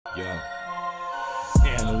Yeah.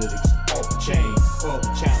 Analytics off the chain, all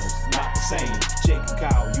the channels not the same. Jake and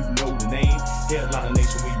Kyle, you know the name. Headliner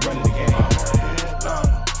Nation, we running the game.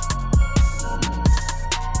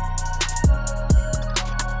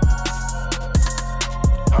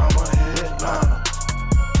 I'm a headliner.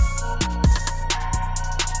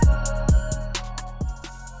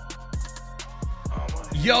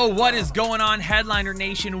 Yo, what is going on, Headliner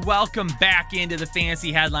Nation? Welcome back into the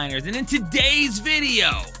Fantasy Headliners. And in today's video,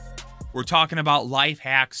 we're talking about life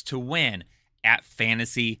hacks to win at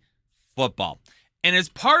fantasy football. And as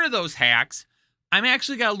part of those hacks, I'm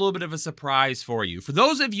actually got a little bit of a surprise for you. For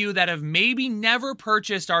those of you that have maybe never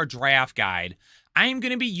purchased our draft guide, I am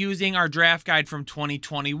going to be using our draft guide from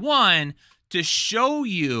 2021 to show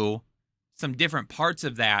you some different parts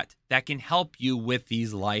of that can help you with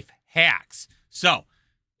these life hacks. So,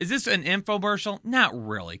 is this an infomercial? Not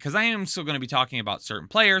really, because I am still going to be talking about certain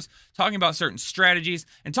players, talking about certain strategies,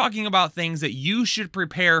 and talking about things that you should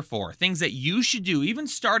prepare for, things that you should do, even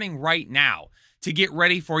starting right now, to get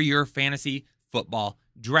ready for your fantasy football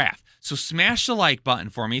draft. So smash the like button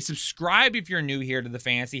for me, subscribe if you're new here to the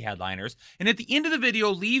Fantasy Headliners, and at the end of the video,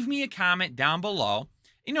 leave me a comment down below.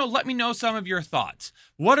 Let me know some of your thoughts.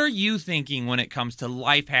 What are you thinking when it comes to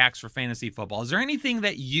life hacks for fantasy football? Is there anything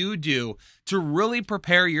that you do to really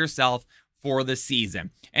prepare yourself for the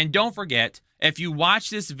season? And don't forget, if you watch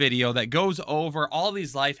this video that goes over all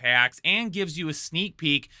these life hacks and gives you a sneak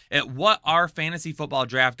peek at what our fantasy football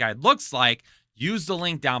draft guide looks like, use the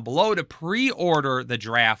link down below to pre-order the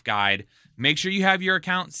draft guide. Make sure you have your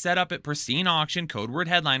account set up at Pristine Auction, code word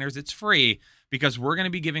Headliners. It's free, because we're going to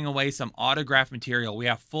be giving away some autograph material. We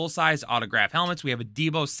have full-size autograph helmets. We have a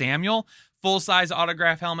Deebo Samuel full-size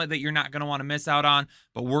autograph helmet that you're not going to want to miss out on,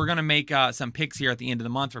 but we're going to make some picks here at the end of the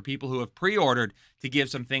month for people who have pre-ordered to give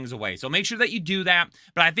some things away. So make sure that you do that,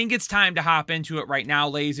 but I think it's time to hop into it right now,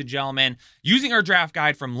 ladies and gentlemen. Using our draft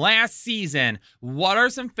guide from last season, what are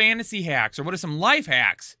some fantasy hacks, or what are some life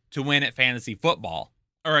hacks to win at fantasy football?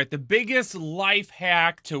 All right, the biggest life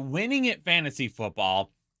hack to winning at fantasy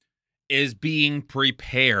football is being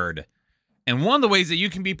prepared. And one of the ways that you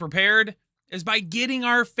can be prepared is by getting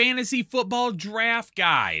our fantasy football draft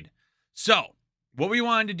guide. So, what we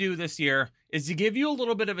wanted to do this year is to give you a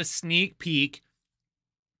little bit of a sneak peek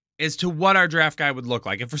as to what our draft guide would look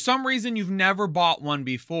like. If for some reason you've never bought one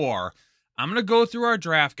before, I'm going to go through our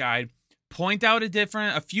draft guide, point out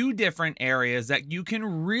a few different areas that you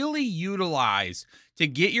can really utilize to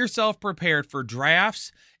get yourself prepared for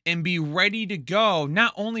drafts and be ready to go,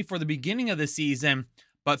 not only for the beginning of the season,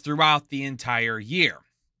 but throughout the entire year.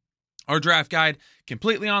 Our draft guide,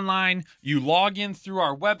 completely online. You log in through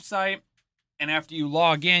our website, and after you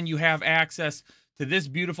log in, you have access to this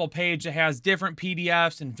beautiful page that has different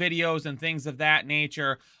PDFs and videos and things of that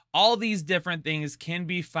nature. All these different things can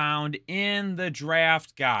be found in the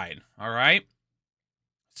draft guide, all right?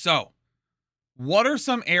 So, what are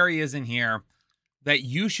some areas in here that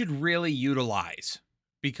you should really utilize?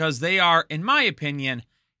 Because they are, in my opinion,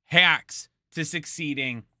 hacks to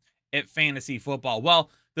succeeding at fantasy football.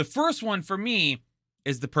 Well, the first one for me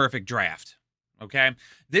is the perfect draft, okay?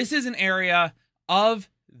 This is an area of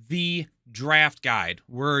the draft guide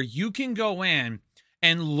where you can go in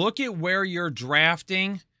and look at where you're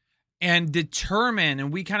drafting and determine,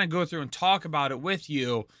 and we kind of go through and talk about it with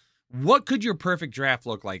you, what could your perfect draft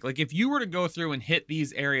look like? Like, if you were to go through and hit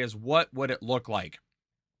these areas, what would it look like?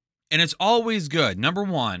 And it's always good, number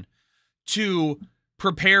one, to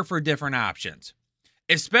prepare for different options,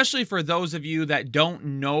 especially for those of you that don't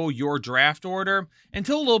know your draft order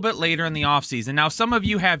until a little bit later in the offseason. Now, some of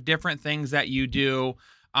you have different things that you do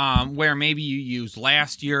where maybe you use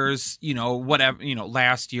last year's,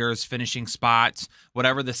 last year's finishing spots,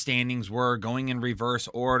 whatever the standings were, going in reverse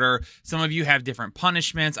order. Some of you have different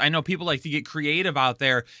punishments. I know people like to get creative out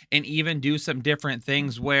there and even do some different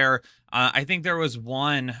things where I think there was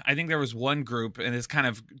one group, and this kind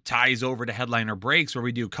of ties over to Headliner Breaks, where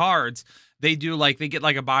we do cards. They get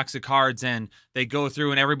like a box of cards and they go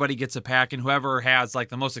through and everybody gets a pack, and whoever has like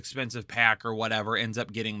the most expensive pack or whatever ends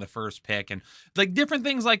up getting the first pick, and like different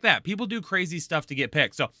things like that. People do crazy stuff to get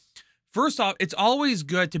picked. So first off, it's always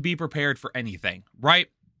good to be prepared for anything, right?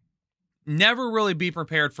 Never really be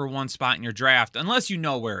prepared for one spot in your draft unless you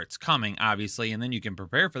know where it's coming, obviously, and then you can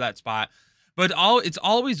prepare for that spot. But it's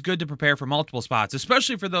always good to prepare for multiple spots,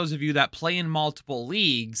 especially for those of you that play in multiple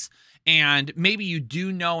leagues and maybe you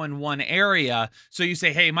do know in one area. So you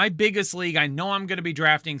say, hey, my biggest league, I know I'm going to be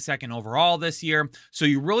drafting second overall this year. So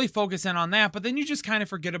you really focus in on that, but then you just kind of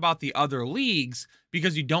forget about the other leagues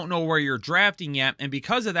because you don't know where you're drafting yet. And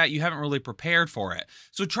because of that, you haven't really prepared for it.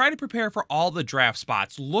 So try to prepare for all the draft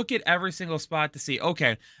spots. Look at every single spot to see,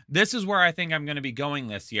 okay, this is where I think I'm going to be going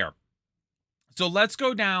this year. So let's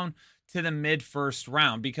go down to the mid-first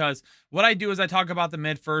round, because what I do is I talk about the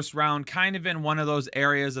mid-first round kind of in one of those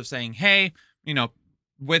areas of saying, hey, you know,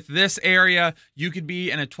 with this area, you could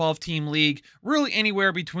be in a 12-team league, really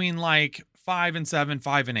anywhere between like 5 and 7,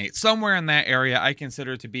 5 and 8, somewhere in that area I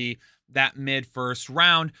consider to be that mid-first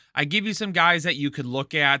round. I give you some guys that you could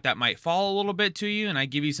look at that might fall a little bit to you, and I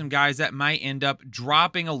give you some guys that might end up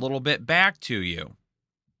dropping a little bit back to you.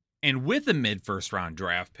 And with a mid-first round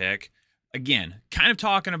draft pick, again, kind of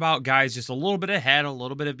talking about guys just a little bit ahead, a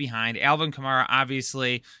little bit behind. Alvin Kamara,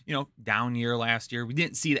 obviously, you know, down year last year. We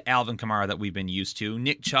didn't see the Alvin Kamara that we've been used to.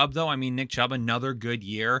 Nick Chubb, though, I mean, Nick Chubb, another good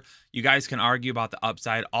year. You guys can argue about the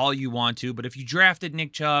upside all you want to, but if you drafted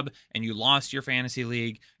Nick Chubb and you lost your fantasy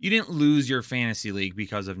league, you didn't lose your fantasy league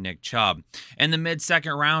because of Nick Chubb. In the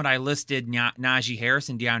mid-second round, I listed Najee Harris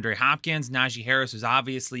and DeAndre Hopkins. Najee Harris was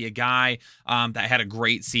obviously a guy that had a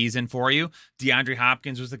great season for you. DeAndre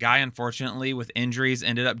Hopkins was the guy, unfortunately, with injuries,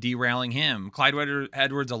 ended up derailing him. Clyde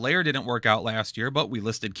Edwards-Helaire didn't work out last year, but we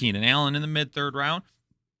listed Keenan Allen in the mid-third round.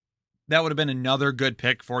 That would have been another good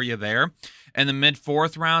pick for you there. In the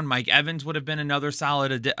mid-fourth round, Mike Evans would have been another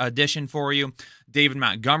solid addition for you. David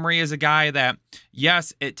Montgomery is a guy that,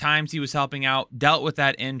 yes, at times he was helping out, dealt with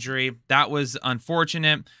that injury. That was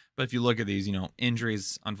unfortunate. But if you look at these, you know,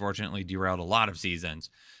 injuries unfortunately derailed a lot of seasons.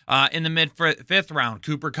 In the mid-fifth round,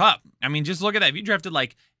 Cooper Kupp. I mean, just look at that. If you drafted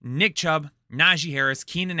like Nick Chubb, Najee Harris,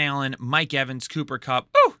 Keenan Allen, Mike Evans, Cooper Kupp,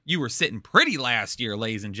 oh, you were sitting pretty last year,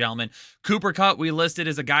 ladies and gentlemen. Cooper Kupp, we listed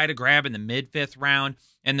as a guy to grab in the mid-fifth round.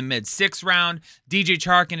 In the mid-sixth round, DJ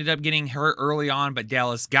Chark ended up getting hurt early on, but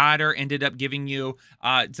Dallas Goedert ended up giving you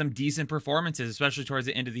some decent performances, especially towards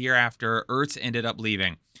the end of the year after Ertz ended up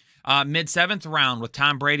leaving. Mid-seventh round with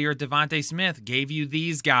Tom Brady or Devontae Smith gave you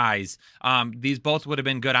these guys. These both would have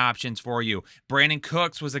been good options for you. Brandon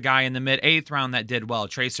Cooks was a guy in the mid-eighth round that did well.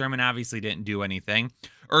 Trey Sermon obviously didn't do anything.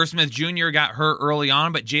 Irv Smith Jr. got hurt early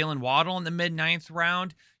on, but Jalen Waddle in the mid-ninth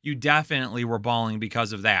round, you definitely were balling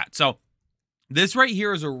because of that. So this right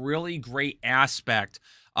here is a really great aspect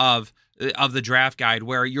of the draft guide,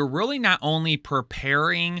 where you're really not only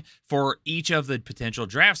preparing for each of the potential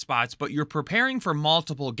draft spots, but you're preparing for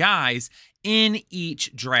multiple guys in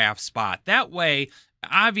each draft spot. That way,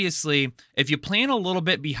 obviously, if you plan a little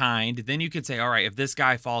bit behind, then you could say, all right, if this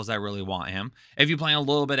guy falls, I really want him. If you plan a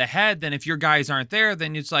little bit ahead, then if your guys aren't there,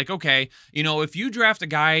 then it's like, okay, you know, if you draft a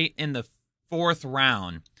guy in the fourth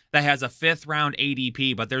round that has a fifth round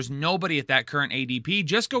ADP, but there's nobody at that current ADP,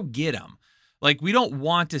 just go get him. Like, we don't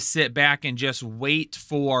want to sit back and just wait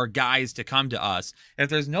for guys to come to us. If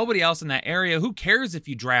there's nobody else in that area, who cares if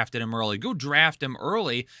you drafted him early? Go draft him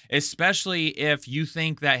early, especially if you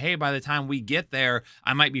think that, hey, by the time we get there,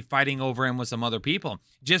 I might be fighting over him with some other people.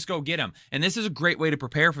 Just go get him. And this is a great way to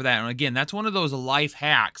prepare for that. And again, that's one of those life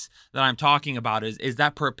hacks that I'm talking about is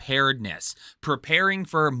that preparedness. Preparing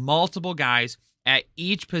for multiple guys at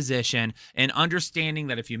each position and understanding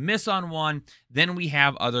that if you miss on one, then we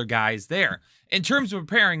have other guys there. In terms of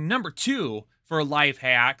preparing, number 2 for life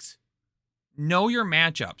hacks, know your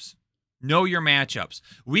matchups. Know your matchups.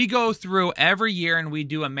 We go through every year and we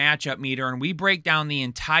do a matchup meter and we break down the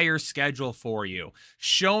entire schedule for you,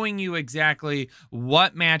 showing you exactly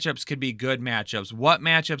what matchups could be good matchups, what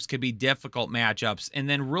matchups could be difficult matchups, and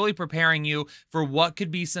then really preparing you for what could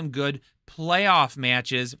be some good playoff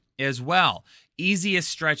matches as well. Easiest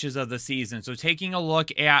stretches of the season. So taking a look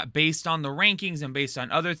at, based on the rankings and based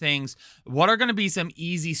on other things, what are going to be some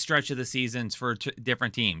easy stretch of the seasons for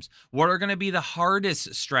different teams? What are going to be the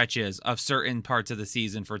hardest stretches of certain parts of the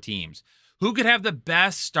season for teams? Who could have the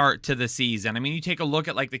best start to the season? I mean, you take a look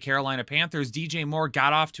at like the Carolina Panthers, DJ Moore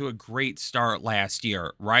got off to a great start last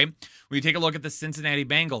year, right? When you take a look at the Cincinnati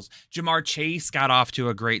Bengals, Jamar Chase got off to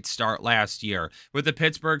a great start last year. With the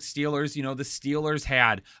Pittsburgh Steelers, you know, the Steelers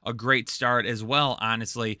had a great start as well,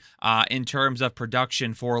 honestly, in terms of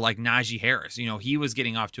production for like Najee Harris. You know, he was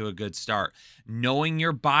getting off to a good start. Knowing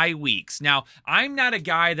your bye weeks. Now, I'm not a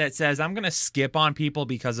guy that says I'm going to skip on people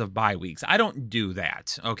because of bye weeks. I don't do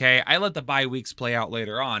that, okay? I let the bye weeks play out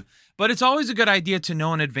later on. But it's always a good idea to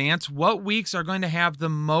know in advance what weeks are going to have the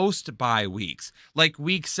most bye weeks. Like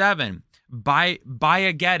week 7,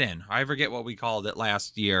 buy-a-get-in. I forget what we called it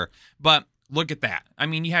last year. But Look at that. I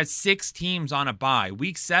mean, you had 6 teams on a bye.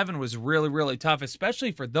 Week 7 was really, really tough,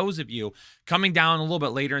 especially for those of you coming down a little bit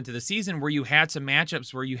later into the season where you had some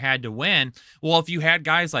matchups where you had to win. Well, if you had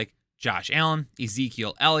guys like Josh Allen,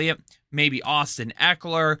 Ezekiel Elliott, maybe Austin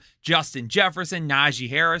Eckler, Justin Jefferson, Najee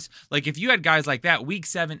Harris. Like if you had guys like that, week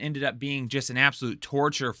 7 ended up being just an absolute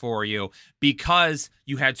torture for you because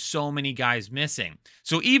you had so many guys missing.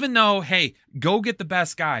 So even though, hey, go get the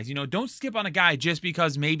best guys, you know, don't skip on a guy just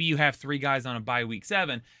because maybe you have 3 guys on a bye week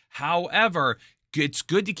 7. However, it's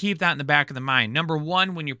good to keep that in the back of the mind. Number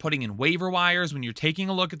one, when you're putting in waiver wires, when you're taking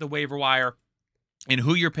a look at the waiver wire, and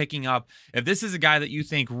who you're picking up, if this is a guy that you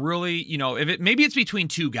think really, you know, maybe it's between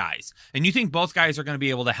 2 guys and you think both guys are going to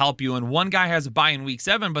be able to help you, and one guy has a bye in week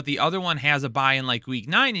 7, but the other one has a bye in like week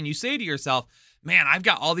 9, and you say to yourself, man, I've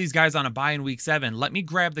got all these guys on a bye in week 7. Let me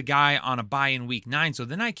grab the guy on a bye in week 9 so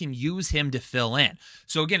then I can use him to fill in.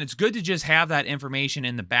 So again, it's good to just have that information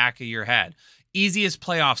in the back of your head. Easiest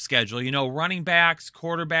playoff schedule, you know, running backs,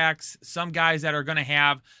 quarterbacks, some guys that are going to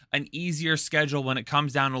have an easier schedule when it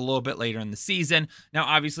comes down a little bit later in the season. Now,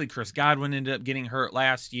 obviously, Chris Godwin ended up getting hurt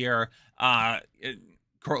last year.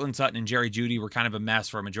 Cortland Sutton and Jerry Jeudy were kind of a mess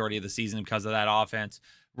for a majority of the season because of that offense.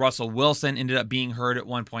 Russell Wilson ended up being hurt at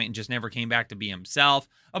one point and just never came back to be himself.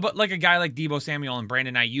 But like a guy like Deebo Samuel and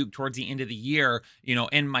Brandon Ayuk towards the end of the year, you know,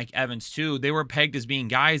 and Mike Evans too, they were pegged as being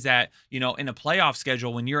guys that, you know, in a playoff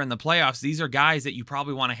schedule, when you're in the playoffs, these are guys that you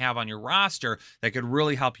probably want to have on your roster that could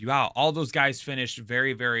really help you out. All those guys finished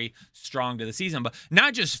very, very strong to the season, but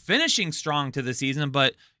not just finishing strong to the season,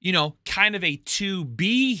 but, you know, kind of a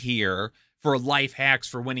 2B here for life hacks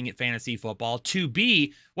for winning at fantasy football.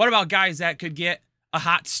 2B, what about guys that could get a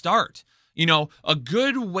hot start? You know, a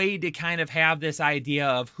good way to kind of have this idea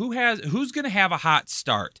of who's going to have a hot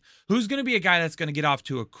start, who's going to be a guy that's going to get off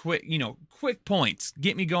to a quick points,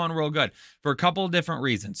 get me going real good, for a couple of different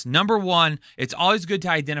reasons. Number one, it's always good to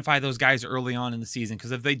identify those guys early on in the season,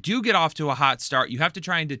 because if they do get off to a hot start, you have to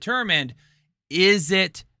try and determine, is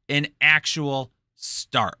it an actual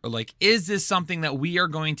start? Or like, is this something that we are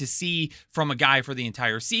going to see from a guy for the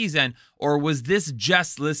entire season, or was this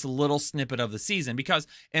just this little snippet of the season? Because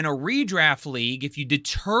in a redraft league, if you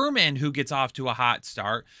determine who gets off to a hot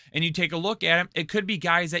start and you take a look at him, it could be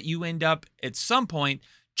guys that you end up at some point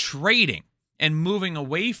trading and moving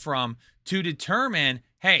away from to determine,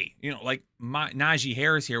 hey, you know, like Najee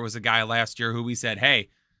Harris here was a guy last year who we said, hey,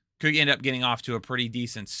 could end up getting off to a pretty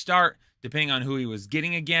decent start depending on who he was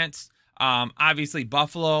getting against. Obviously,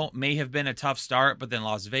 Buffalo may have been a tough start, but then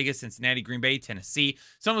Las Vegas, Cincinnati, Green Bay, Tennessee,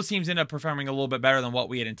 some of those teams ended up performing a little bit better than what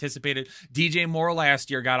we had anticipated. DJ Moore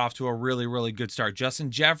last year got off to a really, really good start.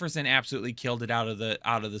 Justin Jefferson absolutely killed it out of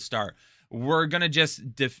the start. We're gonna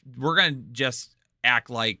just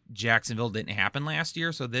act like Jacksonville didn't happen last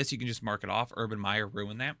year. So this, you can just mark it off. Urban Meyer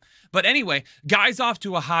ruined that. But anyway, guys off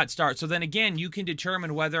to a hot start. So then again, you can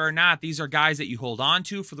determine whether or not these are guys that you hold on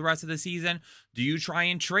to for the rest of the season. Do you try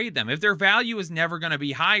and trade them? If their value is never going to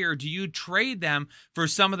be higher, do you trade them for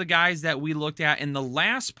some of the guys that we looked at in the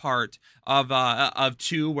last part of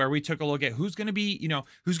 2, where we took a look at who's going to be, you know,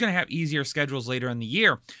 who's going to have easier schedules later in the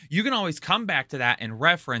year? You can always come back to that and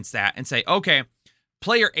reference that and say, okay,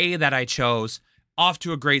 player A that I chose, off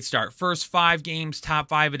to a great start. First 5 games, top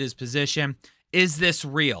 5 at his position. Is this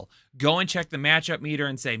real? Go and check the matchup meter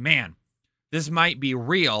and say, man, this might be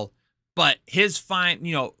real, but his 5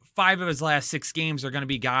 of his last 6 games are going to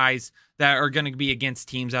be guys that are going to be against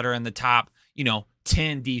teams that are in the top,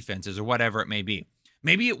 10 defenses or whatever it may be.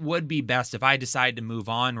 Maybe it would be best if I decide to move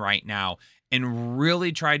on right now and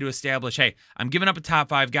really try to establish, hey, I'm giving up a top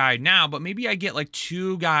 5 guy now, but maybe I get like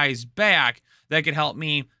 2 guys back that could help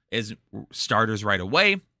me as starters right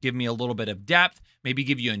away, give me a little bit of depth, maybe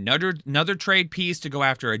give you another trade piece to go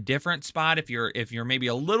after a different spot. If you're maybe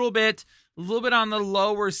a little bit on the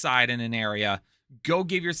lower side in an area, go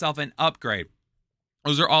give yourself an upgrade.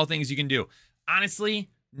 Those are all things you can do. Honestly,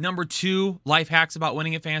 number 2, life hacks about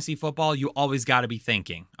winning at fantasy football, you always got to be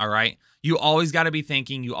thinking, all right? You always got to be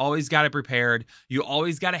thinking. You always got to be prepared. You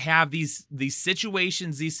always got to have these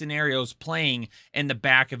situations, these scenarios playing in the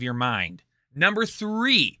back of your mind. Number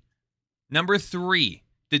three,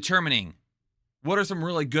 determining what are some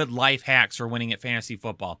really good life hacks for winning at fantasy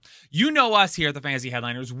football. You know us here at the Fantasy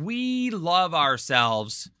Headliners, we love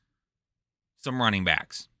ourselves some running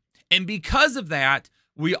backs. And because of that,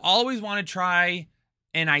 we always want to try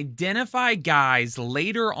and identify guys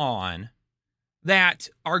later on that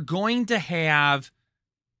are going to have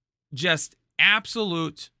just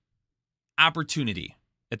absolute opportunity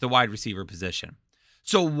at the wide receiver position.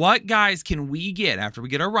 So what guys can we get after we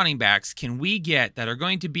get our running backs, can we get that are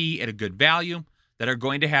going to be at a good value, that are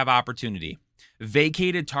going to have opportunity?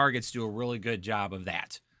 Vacated targets do a really good job of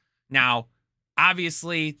that. Now,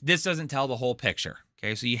 obviously, this doesn't tell the whole picture.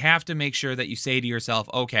 Okay, so you have to make sure that you say to yourself,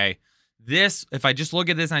 okay, this, if I just look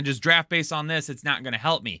at this and I just draft based on this, it's not going to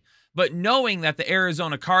help me. But knowing that the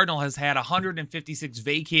Arizona Cardinal has had 156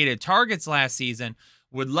 vacated targets last season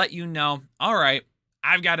would let you know, all right,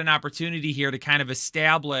 I've got an opportunity here to kind of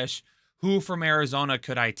establish who from Arizona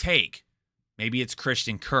could I take. Maybe it's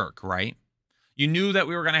Christian Kirk, right? You knew that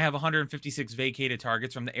we were going to have 156 vacated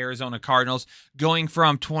targets from the Arizona Cardinals going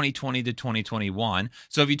from 2020 to 2021.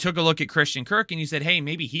 So if you took a look at Christian Kirk and you said, hey,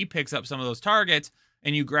 maybe he picks up some of those targets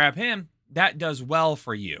and you grab him, that does well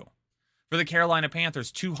for you. For the Carolina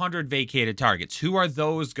Panthers, 200 vacated targets. Who are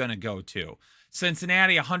those going to go to?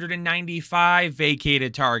 Cincinnati, 195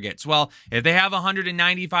 vacated targets. Well, if they have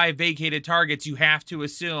 195 vacated targets, you have to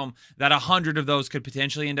assume that 100 of those could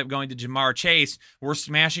potentially end up going to Ja'Marr Chase. We're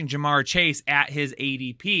smashing Ja'Marr Chase at his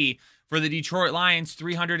ADP. For the Detroit Lions,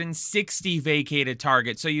 360 vacated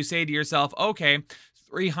targets. So you say to yourself, okay,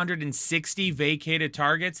 360 vacated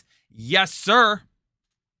targets? Yes, sir.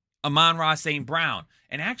 Amon-Ra St. Brown.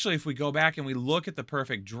 And actually, if we go back and we look at the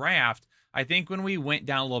perfect draft, I think when we went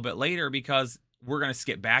down a little bit later, because we're going to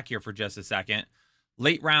skip back here for just a second,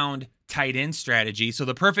 late round tight end strategy. So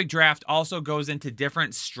the perfect draft also goes into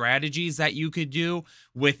different strategies that you could do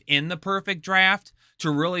within the perfect draft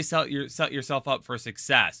to really set yourself up for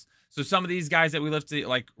success. So some of these guys that we lifted,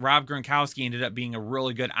 like Rob Gronkowski, ended up being a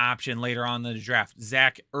really good option later on in the draft.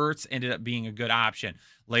 Zach Ertz ended up being a good option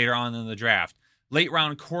later on in the draft. Late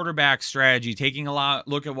round quarterback strategy, taking a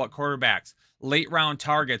look at what quarterbacks. Late round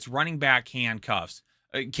targets, running back handcuffs.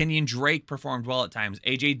 Kenyon Drake performed well at times.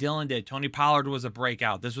 A.J. Dillon did. Tony Pollard was a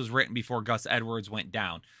breakout. This was written before Gus Edwards went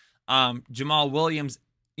down. Jamal Williams,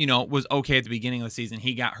 was okay at the beginning of the season.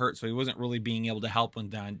 He got hurt, so he wasn't really being able to help when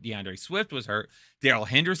DeAndre Swift was hurt. Darrell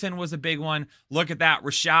Henderson was a big one. Look at that.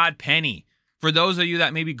 Rashad Penny. For those of you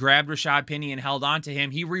that maybe grabbed Rashad Penny and held on to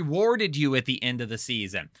him, he rewarded you at the end of the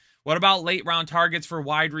season. What about late round targets for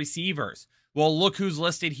wide receivers? Well, look who's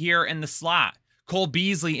listed here in the slot. Cole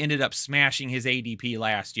Beasley ended up smashing his ADP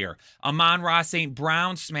last year. Amon-Ra St.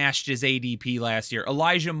 Brown smashed his ADP last year.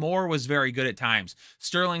 Elijah Moore was very good at times.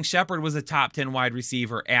 Sterling Shepard was a top 10 wide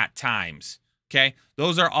receiver at times. Okay,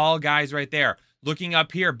 those are all guys right there. Looking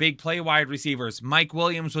up here, big play wide receivers. Mike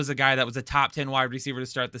Williams was a guy that was a top 10 wide receiver to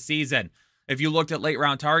start the season. If you looked at late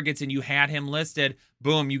round targets and you had him listed,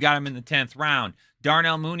 boom, you got him in the 10th round.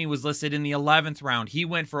 Darnell Mooney was listed in the 11th round. He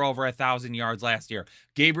went for over 1,000 yards last year.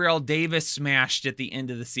 Gabriel Davis smashed at the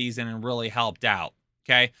end of the season and really helped out.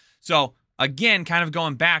 Okay, so again, kind of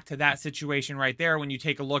going back to that situation right there, when you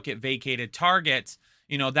take a look at vacated targets,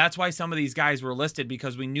 that's why some of these guys were listed,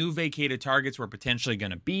 because we knew vacated targets were potentially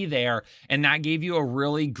going to be there, and that gave you a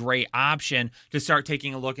really great option to start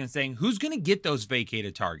taking a look and saying, who's going to get those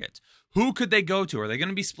vacated targets? Who could they go to? Are they going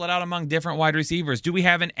to be split out among different wide receivers? Do we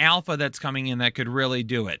have an alpha that's coming in that could really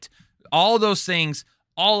do it? All of those things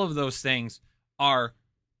are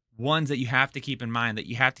ones that you have to keep in mind, that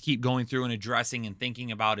you have to keep going through and addressing and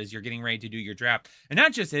thinking about as you're getting ready to do your draft. And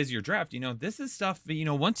not just as your draft, this is stuff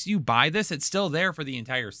that, once you buy this, it's still there for the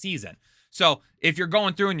entire season. So if you're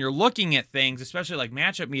going through and you're looking at things, especially like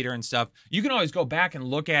Matchup Meter and stuff, you can always go back and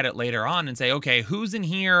look at it later on and say, okay, who's in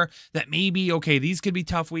here that maybe, okay, these could be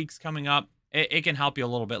tough weeks coming up. It can help you a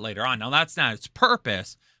little bit later on. Now, that's not its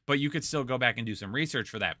purpose, but you could still go back and do some research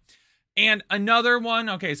for that. And another one,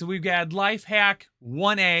 okay, so we've got Life Hack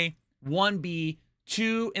 1A, 1B,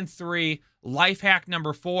 2, and 3. Life Hack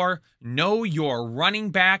number 4, know your running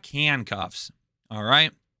back handcuffs. All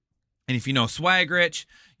right? And if you know Swag Rich,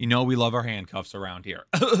 we love our handcuffs around here.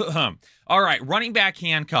 All right, running back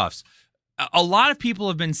handcuffs. A lot of people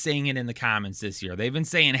have been saying it in the comments this year. They've been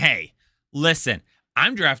saying, hey, listen,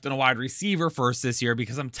 I'm drafting a wide receiver first this year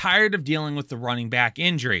because I'm tired of dealing with the running back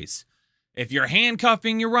injuries. If you're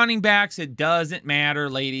handcuffing your running backs, it doesn't matter,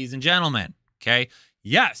 ladies and gentlemen. Okay?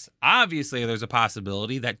 Yes, obviously there's a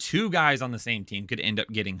possibility that 2 guys on the same team could end up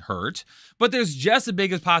getting hurt, but there's just as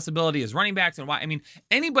big a possibility as running backs and why. I mean,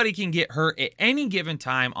 anybody can get hurt at any given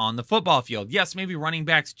time on the football field. Yes, maybe running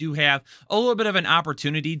backs do have a little bit of an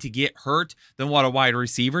opportunity to get hurt than what a wide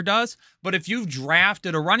receiver does, but if you've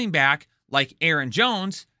drafted a running back like Aaron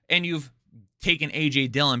Jones and you've taken A.J.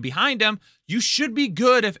 Dillon behind him, you should be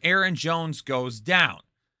good if Aaron Jones goes down.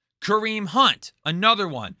 Kareem Hunt, another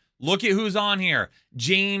one. Look at who's on here.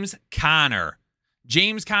 James Conner.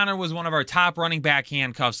 James Conner was one of our top running back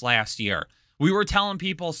handcuffs last year. We were telling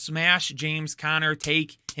people, smash James Conner,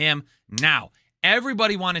 take him now.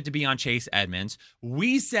 Everybody wanted to be on Chase Edmonds.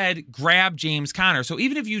 We said, grab James Conner. So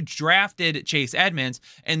even if you drafted Chase Edmonds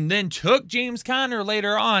and then took James Conner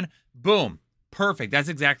later on, boom, Perfect. That's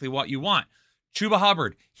exactly what you want. Chuba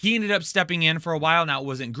Hubbard, he ended up stepping in for a while. Now, it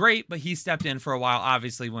wasn't great, but he stepped in for a while,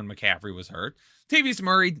 obviously, when McCaffrey was hurt. Tavius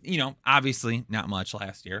Murray, obviously not much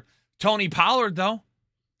last year. Tony Pollard, though.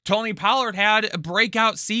 Tony Pollard had a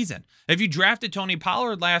breakout season. If you drafted Tony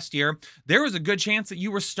Pollard last year, there was a good chance that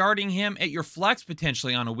you were starting him at your flex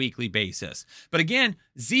potentially on a weekly basis. But again,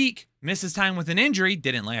 Zeke misses time with an injury,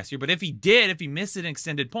 didn't last year, but if he missed an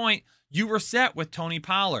extended point, you were set with Tony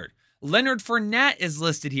Pollard. Leonard Fournette is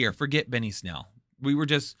listed here. Forget Benny Snell. We were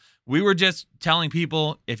just telling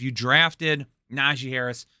people if you drafted Najee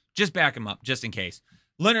Harris, just back him up just in case.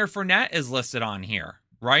 Leonard Fournette is listed on here,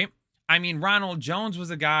 right? I mean, Ronald Jones was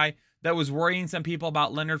a guy that was worrying some people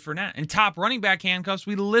about Leonard Fournette. In top running back handcuffs,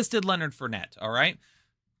 we listed Leonard Fournette, all right?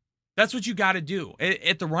 That's what you got to do.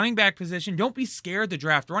 At the running back position, don't be scared to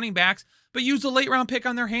draft running backs, but use a late-round pick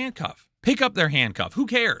on their handcuff. Pick up their handcuff. Who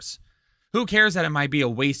cares? Who cares that it might be a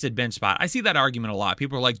wasted bench spot? I see that argument a lot.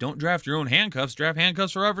 People are like, don't draft your own handcuffs. Draft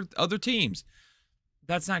handcuffs for other teams.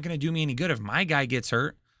 That's not going to do me any good if my guy gets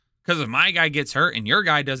hurt. Because if my guy gets hurt and your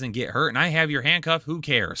guy doesn't get hurt and I have your handcuff, who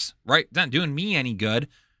cares, right? It's not doing me any good,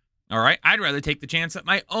 all right? I'd rather take the chance that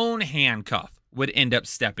my own handcuff would end up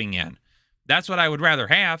stepping in. That's what I would rather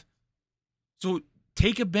have. So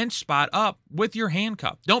take a bench spot up with your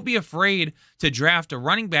handcuff. Don't be afraid to draft a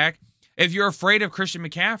running back. If you're afraid of Christian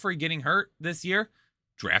McCaffrey getting hurt this year,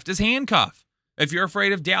 draft his handcuff. If you're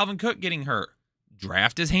afraid of Dalvin Cook getting hurt,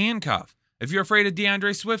 draft his handcuff. If you're afraid of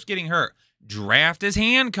DeAndre Swift getting hurt, draft his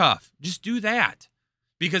handcuff. Just do that.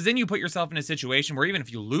 Because then you put yourself in a situation where even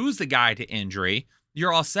if you lose the guy to injury,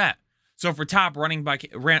 you're all set. So for top running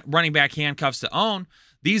back handcuffs to own,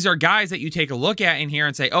 these are guys that you take a look at in here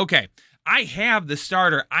and say, okay, I have the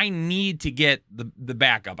starter. I need to get the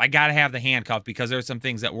backup. I got to have the handcuff because there's some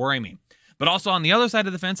things that worry me. But also on the other side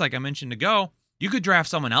of the fence, like I mentioned ago, you could draft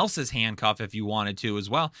someone else's handcuff if you wanted to as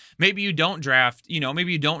well. Maybe you don't draft,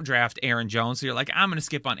 Aaron Jones. So you're like, I'm going to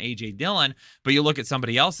skip on A.J. Dillon. But you look at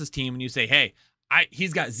somebody else's team and you say, hey,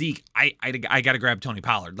 he's got Zeke. I got to grab Tony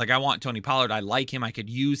Pollard. Like, I want Tony Pollard. I like him. I could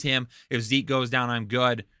use him. If Zeke goes down, I'm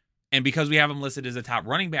good. And because we have him listed as a top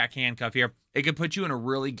running back handcuff here, it could put you in a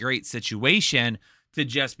really great situation to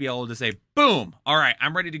just be able to say, boom, all right,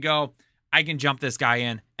 I'm ready to go. I can jump this guy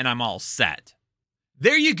in and I'm all set.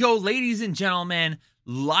 There you go, ladies and gentlemen,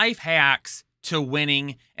 life hacks to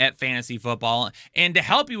winning at fantasy football. And to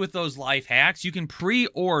help you with those life hacks, you can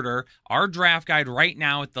pre-order our draft guide right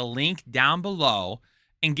now at the link down below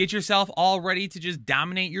and get yourself all ready to just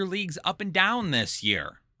dominate your leagues up and down this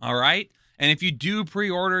year, all right? And if you do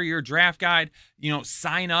pre-order your draft guide,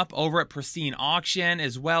 sign up over at Pristine Auction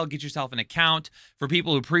as well. Get yourself an account. For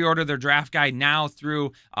people who pre-order their draft guide now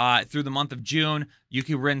through the month of June, you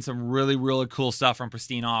can win some really, really cool stuff from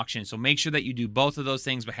Pristine Auction. So make sure that you do both of those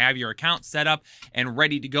things, but have your account set up and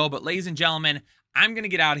ready to go. But ladies and gentlemen, I'm going to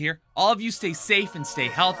get out of here. All of you stay safe and stay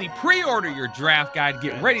healthy. Pre-order your draft guide.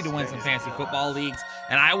 Get ready to win some fantasy football leagues.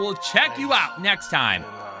 And I will check you out next time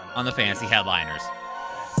on the Fantasy Headliners.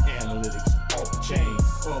 Analytics off the chain,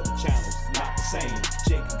 all the channels not the same.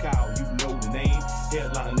 Jake and Kyle, you know the name.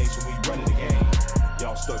 Headliner Nation, we running the game.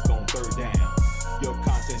 Y'all stuck on third down. Your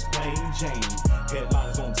content's plain Jane.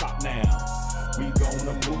 Headliners on top now. We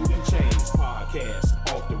gonna move and change. Podcast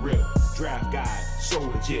off the rip. Draft guide, so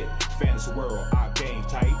legit. Fantasy world, our game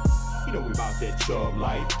tight. You know we about that Chubb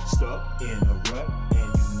life. Stuck in a rut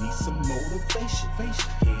and you need some motivation.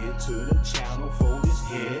 Head to the channel for this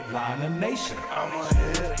Headliner Nation. I'm a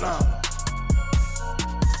headliner.